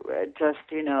were just,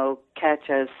 catch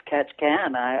as catch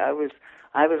can. I was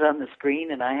on the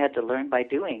screen, and I had to learn by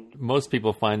doing. Most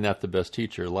people find that the best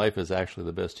teacher. Life is actually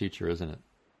the best teacher, isn't it?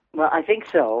 Well, I think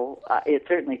so. It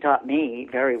certainly taught me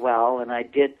very well, and I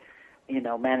did,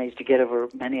 manage to get over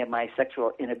many of my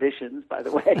sexual inhibitions, by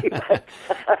the way.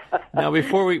 Now,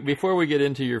 before we get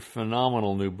into your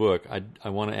phenomenal new book, I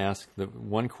want to ask the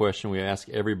one question we ask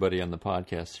everybody on the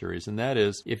podcast series, and that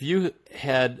is, if you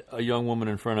had a young woman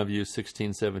in front of you,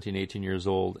 16, 17, 18 years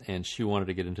old, and she wanted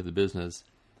to get into the business,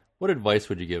 what advice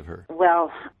would you give her?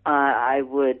 Well, I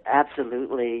would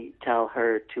absolutely tell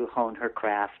her to hone her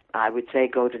craft. I would say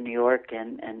go to New York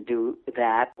and do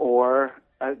that, or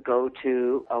go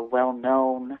to a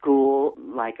well-known school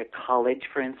like a college,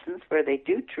 for instance, where they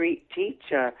do teach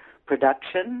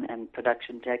production and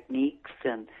production techniques.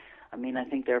 And, I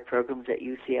think there are programs at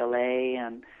UCLA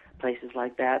and places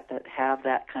like that have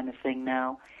that kind of thing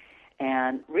now.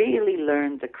 And really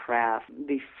learn the craft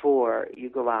before you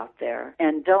go out there.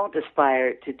 And don't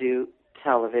aspire to do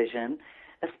television.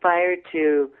 Aspire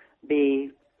to be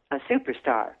a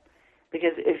superstar.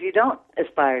 Because if you don't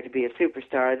aspire to be a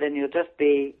superstar, then you'll just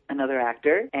be another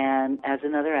actor. And as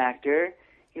another actor,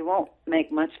 you won't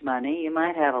make much money. You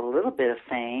might have a little bit of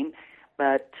fame,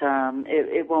 but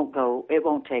it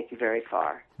won't take you very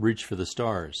far. Reach for the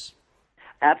stars.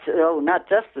 Absolutely. Oh, not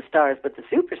just the stars, but the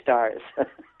superstars.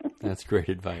 That's great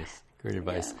advice. Great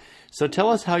advice. Yeah. So tell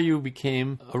us how you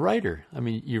became a writer.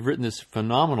 You've written this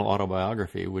phenomenal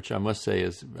autobiography, which I must say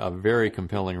is a very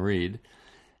compelling read.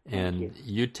 And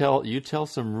you tell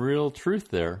some real truth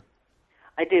there.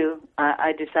 I do.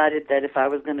 I decided that if I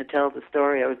was going to tell the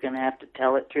story, I was going to have to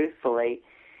tell it truthfully.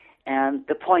 And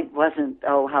the point wasn't,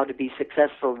 how to be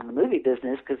successful in the movie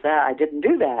business, because I didn't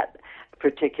do that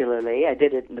particularly. I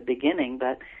did it in the beginning,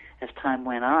 but as time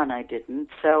went on, I didn't.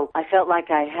 So I felt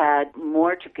like I had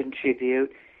more to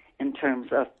contribute in terms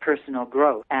of personal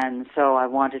growth. And so I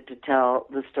wanted to tell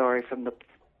the story from the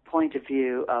point of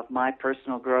view of my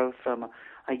personal growth from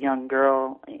a young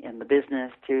girl in the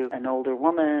business to an older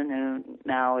woman who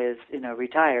now is,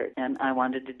 retired. And I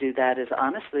wanted to do that as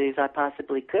honestly as I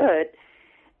possibly could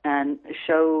and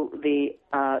show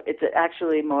it's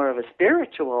actually more of a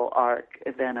spiritual arc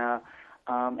than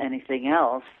anything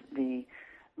else. The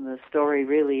story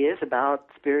really is about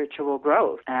spiritual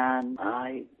growth, and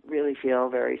I really feel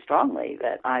very strongly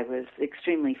that I was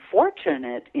extremely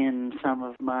fortunate in some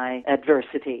of my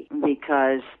adversity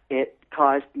because it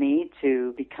caused me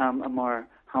to become a more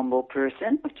humble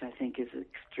person, which I think is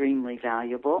extremely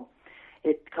valuable.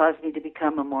 It caused me to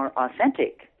become a more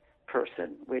authentic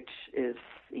person, which is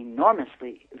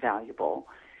enormously valuable.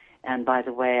 And by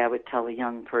the way, I would tell a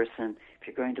young person, if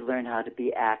you're going to learn how to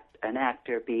be an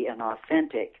actor, be an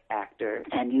authentic actor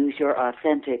and use your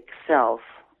authentic self.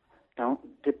 Don't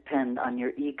depend on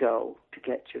your ego to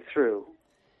get you through.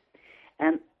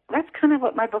 And that's kind of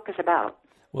what my book is about.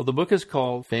 Well, the book is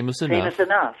called Famous Enough.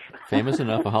 Famous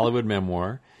Enough, a Hollywood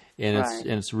memoir. And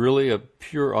it's really a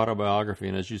pure autobiography,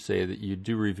 and as you say, that you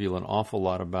do reveal an awful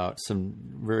lot about some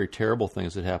very terrible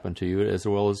things that happened to you, as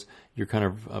well as your kind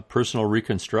of personal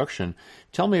reconstruction.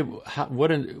 Tell me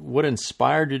what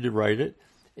inspired you to write it,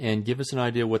 and give us an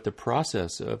idea what the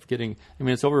process of getting.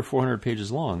 It's over 400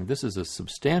 pages long. This is a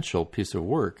substantial piece of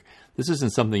work. This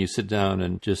isn't something you sit down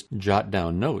and just jot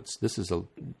down notes. This is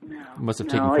must have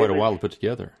taken quite a while to put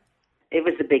together. It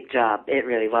was a big job. It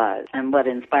really was. And what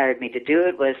inspired me to do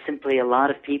it was simply a lot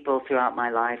of people throughout my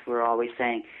life were always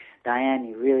saying, Diane,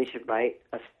 you really should write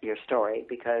your story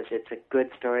because it's a good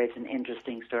story. It's an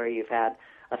interesting story. You've had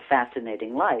a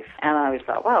fascinating life. And I always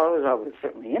thought, well, it was always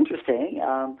certainly interesting.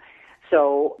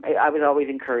 So I was always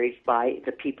encouraged by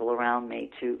the people around me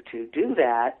to do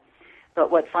that.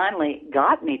 But what finally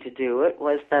got me to do it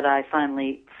was that I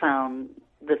finally found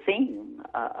the theme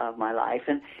of my life.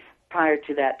 And prior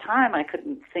to that time, I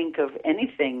couldn't think of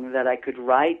anything that I could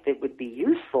write that would be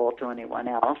useful to anyone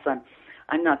else.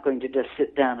 I'm not going to just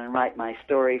sit down and write my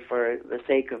story for the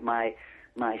sake of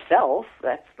myself.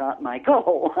 That's not my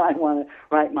goal. I want to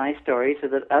write my story so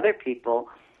that other people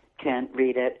can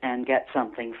read it and get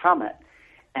something from it.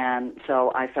 And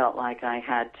so I felt like I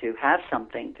had to have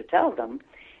something to tell them.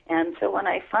 And so when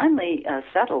I finally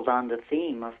settled on the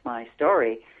theme of my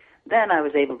story, then I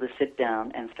was able to sit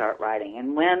down and start writing.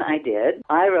 And when I did,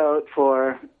 I wrote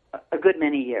for a good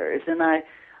many years. And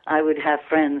I would have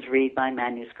friends read my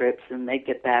manuscripts, and they'd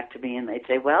get back to me, and they'd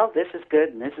say, well, this is good,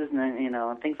 and this is,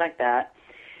 and things like that.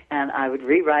 And I would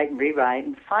rewrite.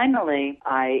 And finally,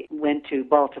 I went to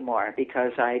Baltimore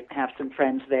because I have some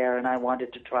friends there, and I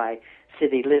wanted to try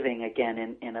city living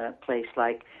again in a place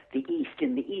like the East,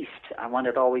 in the East. I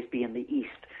wanted to always be in the East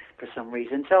for some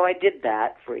reason. So I did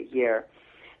that for a year.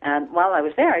 And while I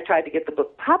was there, I tried to get the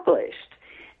book published,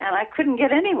 and I couldn't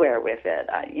get anywhere with it,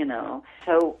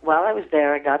 So while I was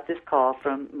there, I got this call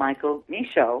from Michael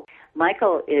Michaud.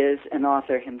 Michael is an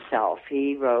author himself.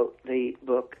 He wrote the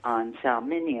book on Sal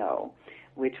Mineo,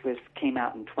 which came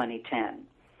out in 2010.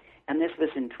 And this was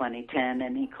in 2010,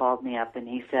 and he called me up and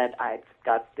he said, I've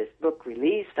got this book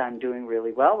released. I'm doing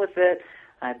really well with it.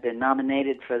 I've been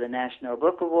nominated for the National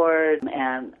Book Award,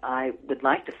 and I would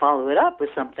like to follow it up with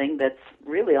something that's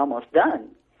really almost done.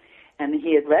 And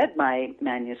he had read my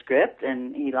manuscript,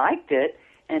 and he liked it,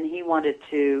 and he wanted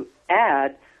to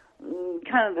add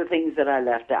kind of the things that I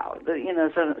left out.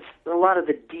 So a lot of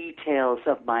the details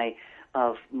of my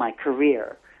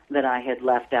career that I had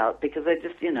left out because I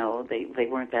just, they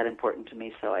weren't that important to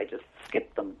me, so I just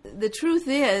skipped them. The truth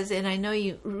is, and I know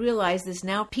you realize this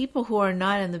now, people who are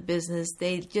not in the business,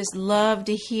 they just love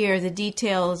to hear the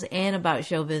details and about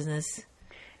show business.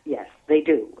 Yes, they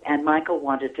do. And Michael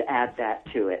wanted to add that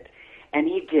to it. And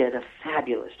he did a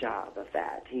fabulous job of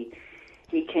that. He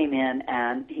came in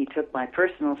and he took my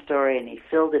personal story and he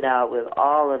filled it out with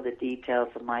all of the details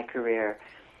of my career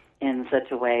in such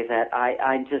a way that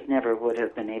I just never would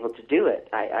have been able to do it.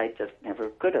 I just never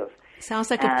could have.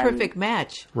 Sounds like a perfect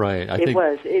match. Right.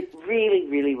 It really,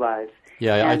 really was.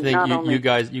 Yeah, and I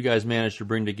think you guys managed to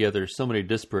bring together so many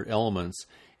disparate elements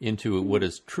into what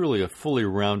is truly a fully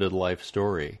rounded life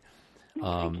story.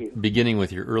 Beginning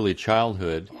with your early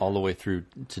childhood all the way through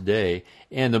today.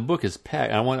 And the book is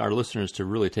packed. I want our listeners to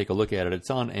really take a look at it. It's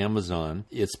on Amazon.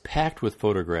 It's packed with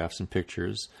photographs and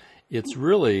pictures. It's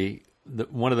really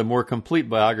one of the more complete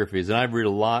biographies. And I've read a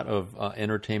lot of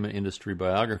entertainment industry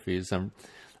biographies.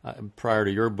 Prior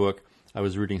to your book, I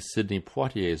was reading Sidney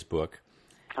Poitier's book.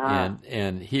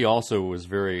 And he also was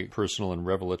very personal and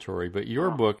revelatory. But your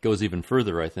book goes even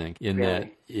further, I think, in that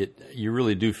you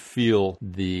really do feel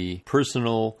the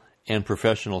personal and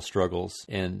professional struggles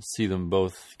and see them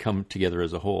both come together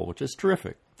as a whole, which is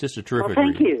terrific. Just a terrific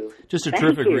read. Thank you. Just a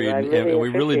terrific read. And we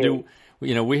really do.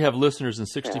 We have listeners in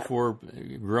 64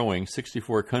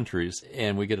 countries,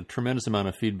 and we get a tremendous amount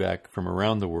of feedback from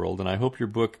around the world. And I hope your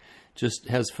book just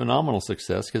has phenomenal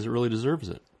success because it really deserves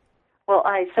it. Well,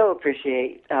 I so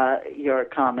appreciate your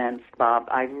comments, Bob.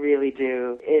 I really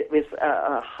do. It was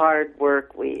hard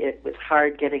work. It was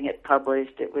hard getting it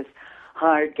published. It was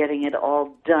hard getting it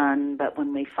all done. But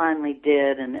when we finally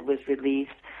did and it was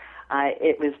released,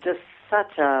 it was just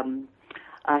such a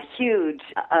huge,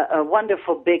 a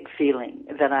wonderful, big feeling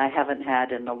that I haven't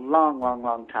had in a long, long,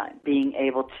 long time. Being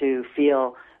able to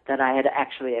feel that I had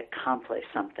actually accomplished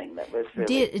something that was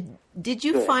really Did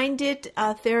you good. find it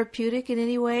therapeutic in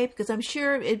any way? Because I'm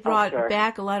sure it brought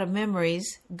back a lot of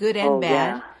memories, good and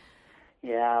bad.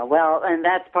 Yeah, well, and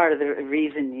that's part of the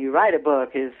reason you write a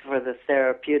book is for the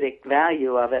therapeutic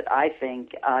value of it. I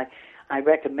think I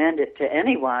recommend it to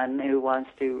anyone who wants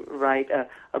to write a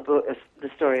book, the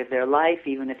story of their life,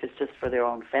 even if it's just for their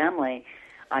own family.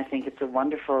 I think it's a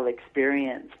wonderful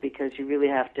experience because you really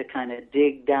have to kind of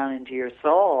dig down into your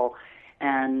soul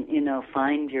and,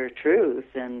 find your truth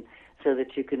and so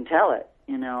that you can tell it,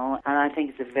 and I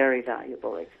think it's a very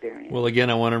valuable experience. Well, again,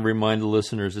 I want to remind the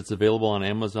listeners it's available on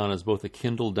Amazon as both a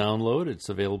Kindle download. It's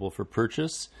available for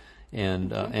purchase,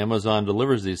 and Amazon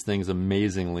delivers these things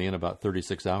amazingly in about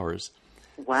 36 hours.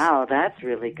 Wow, that's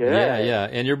really good. Yeah.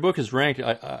 And your book is ranked,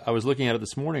 I was looking at it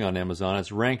this morning on Amazon,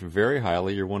 it's ranked very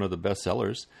highly. You're one of the best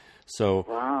sellers. So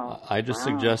I just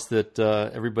suggest that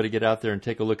everybody get out there and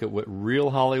take a look at what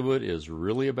real Hollywood is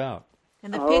really about.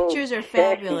 And the pictures are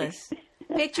fabulous.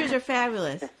 Pictures are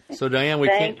fabulous. So Diane,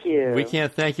 we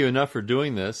can't thank you enough for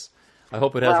doing this. I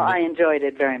hope it hasn't. Well, I enjoyed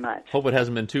it very much. Hope it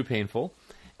hasn't been too painful.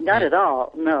 Not at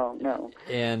all. No.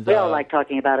 And we all like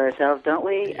talking about ourselves, don't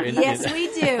we? Yes, we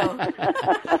do.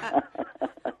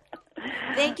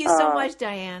 Thank you so much,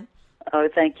 Diane. Oh,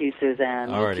 thank you,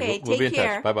 Suzanne. All right, okay, we'll be in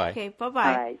care. touch. Bye-bye. Okay, bye-bye.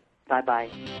 All right, bye-bye.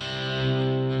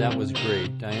 That was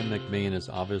great. Diane McBain is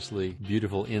obviously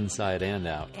beautiful inside and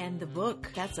out. And the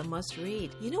book, that's a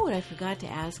must-read. You know what I forgot to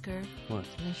ask her? What?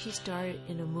 She starred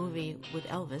in a movie with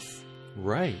Elvis.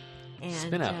 Right.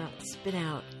 and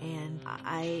Spinout. And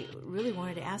I really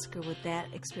wanted to ask her what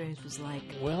that experience was like.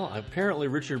 Well, apparently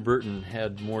Richard Burton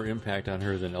had more impact on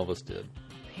her than Elvis did.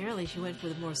 Apparently she went for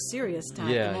the more serious type,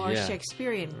 the more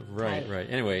Shakespearean type. Right.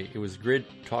 Anyway, it was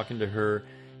great talking to her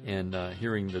and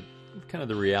hearing the kind of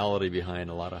the reality behind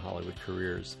a lot of Hollywood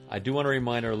careers. I do want to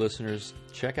remind our listeners,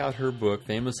 check out her book,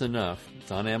 Famous Enough.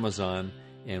 It's on Amazon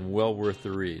and well worth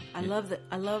the read. I love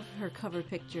her cover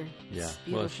picture. It's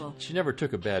beautiful. Well, she never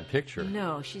took a bad picture.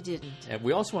 No, she didn't. And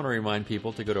we also want to remind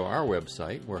people to go to our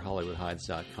website,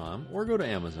 wherehollywoodhides.com, or go to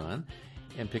Amazon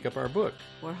and pick up our book.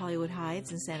 Where Hollywood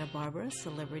Hides in Santa Barbara,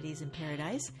 Celebrities in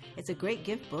Paradise. It's a great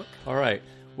gift book. All right.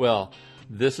 Well,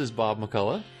 this is Bob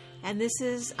McCullough. And this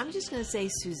is, I'm just going to say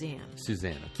Suzanne.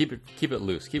 Susanna. Keep it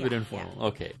loose. Keep it informal. Yeah.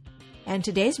 Okay. And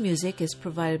today's music is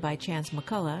provided by Chance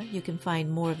McCullough. You can find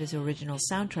more of his original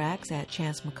soundtracks at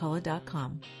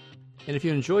chancemccullough.com. And if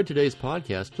you enjoyed today's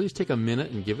podcast, please take a minute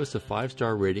and give us a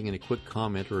 5-star rating and a quick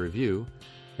comment or review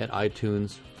at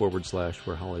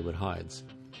iTunes/Where Hollywood Hides.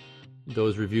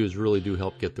 Those reviews really do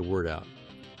help get the word out.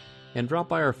 And drop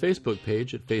by our Facebook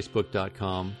page at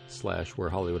facebook.com/Where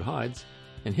Hollywood Hides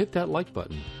and hit that like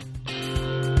button.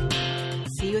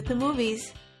 See you at the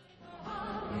movies.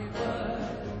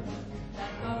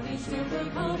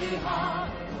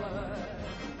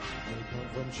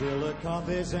 From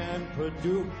Chilicombes and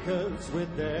Paducas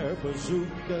with their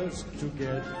bazookas to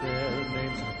get their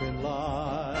names up in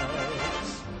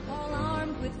lights. All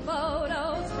armed with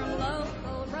photos from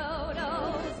local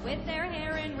rotos with their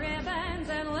hair in ribbons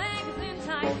and legs in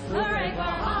tights. Hooray for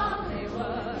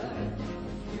Hollywood!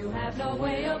 You have no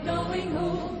way of knowing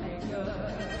who'll make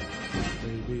good.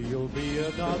 Maybe you'll be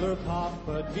another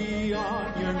Papa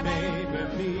Dion, your name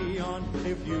in neon.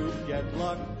 If you get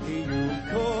lucky, you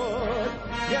could.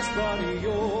 Yes, buddy,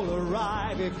 you'll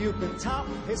arrive if you can top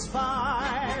his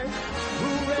 5.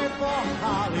 Hooray for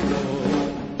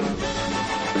Hollywood!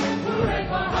 Hooray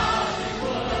for Hollywood!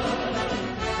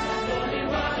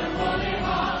 Woolly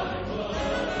Hollywood!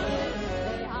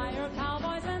 They hire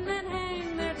cowboys and then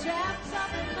hang their chaps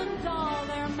up and doll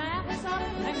their maps up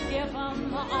and give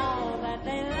them all that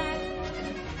they lack.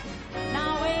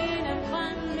 Now ain't it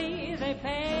funny? They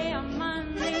pay a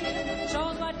money.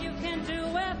 Shows what you can do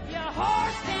if your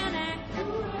horse can act.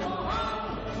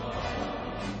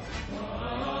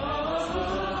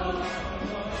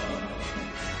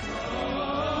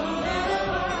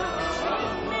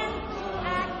 Men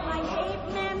act like 8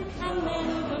 men and then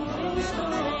convince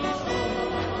them